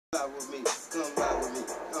Ride with me, come ride with me,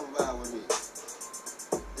 come ride with me.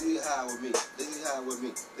 This is high with me, this is high with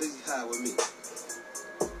me, this is high with me.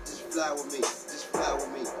 Just fly with me, just fly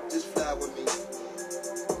with me, just fly with me.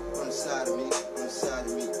 On the side of me, on the side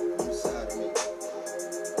of me, on the side of me.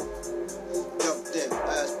 Jump there,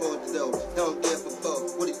 eyes pulled the door, don't get for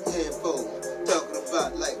both. What are you here for? Talking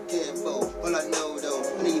about like Cambo. All I know though,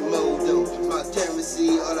 I need more though. My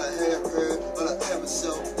currency, all I heard, all I ever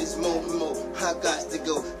saw is more and more. I got to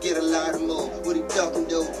go get a lot of more. What he talking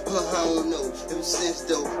though? I don't know. Ever since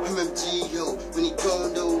though, I remember G.O. When he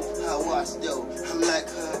gone though, I watched though. I'm like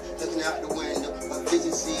her, looking out the window. My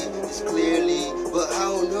vision see it's clearly, but I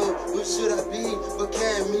don't know. What should I be? But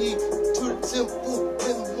carry me to the temple.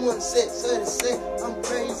 Never one set, so to say I'm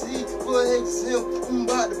crazy. For example, I'm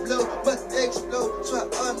about to blow, but explode. So I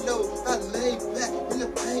unload, I lay back in the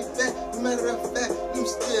paint back. Matter of fact, I'm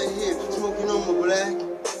still here, smoking on my black.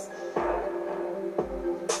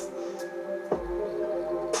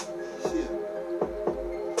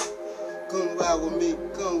 Come ride with me,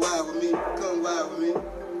 come ride with me, come ride with me.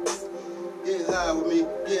 Get high with me,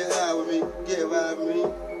 get high with me, get ride with me.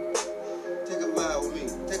 Take a ride with me,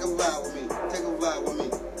 take a ride with me, take a ride with me.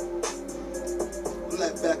 I'm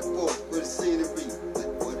like back and forth with the scenery.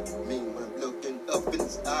 Like what it mean when I'm looking up in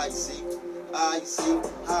his eyes, I see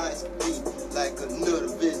eyes be like another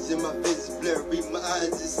vision. My vision's blurry, my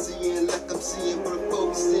eyes just seeing like I'm seeing what I'm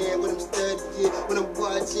focusing, what I'm studying, what I'm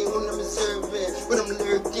watching, what I'm observing, what I'm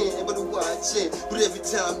lurking, what I'm watching. But every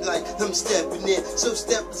time like I'm stepping in, so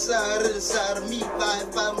step aside to the side of me, by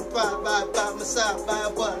my side,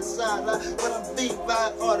 by the side, like what I'm beat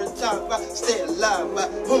by all the time, I stay alive, by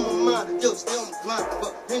on my mind, yo, stay on my grind,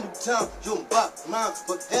 but in the time, yo, I'm back mine,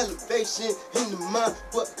 but elevation in the mind,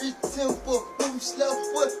 but it's simple. Move slow,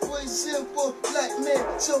 what is simple? Like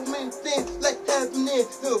man, so many things like happening,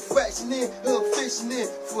 little fraction in, little fishing in.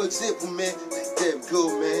 For example, man, there we go,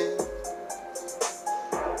 man.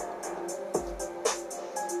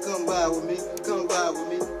 Come ride with me, come ride with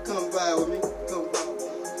me, come ride with me, come ride with me.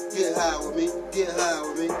 Get high with me, get high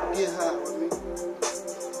with me, get high with me.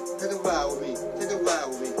 Take a ride with me, take a ride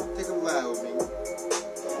with me, take a ride with me.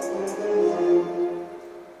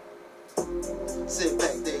 Sit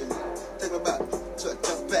back daily. Talk about, so I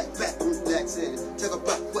jump back, relaxing. Talk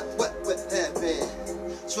about what happened.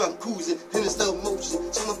 So I'm cruising in the slow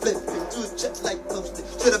motion. So I'm flipping through the track like coasting.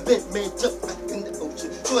 So the bent man jump back in the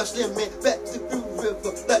ocean. So I slam man back to the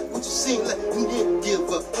river. Like what you seen, like you didn't give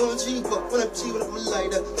up. When I'm cheap up, when I'm cheap, I'm a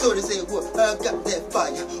lighter. So they say, what? I got that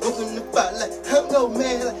fire. Open the fire like, I don't know,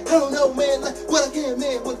 man. Like, I don't know, man. Like, what I can,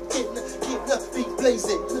 man. What I can, keep the beat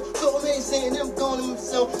blazing. Go amazing, I'm going in my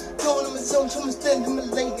zone. Going in my zone, so I'm standing in my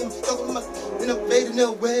lane. I'm talking about, and I'm fading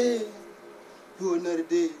away. For another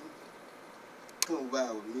day. Come ride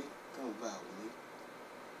with me. Come ride with me.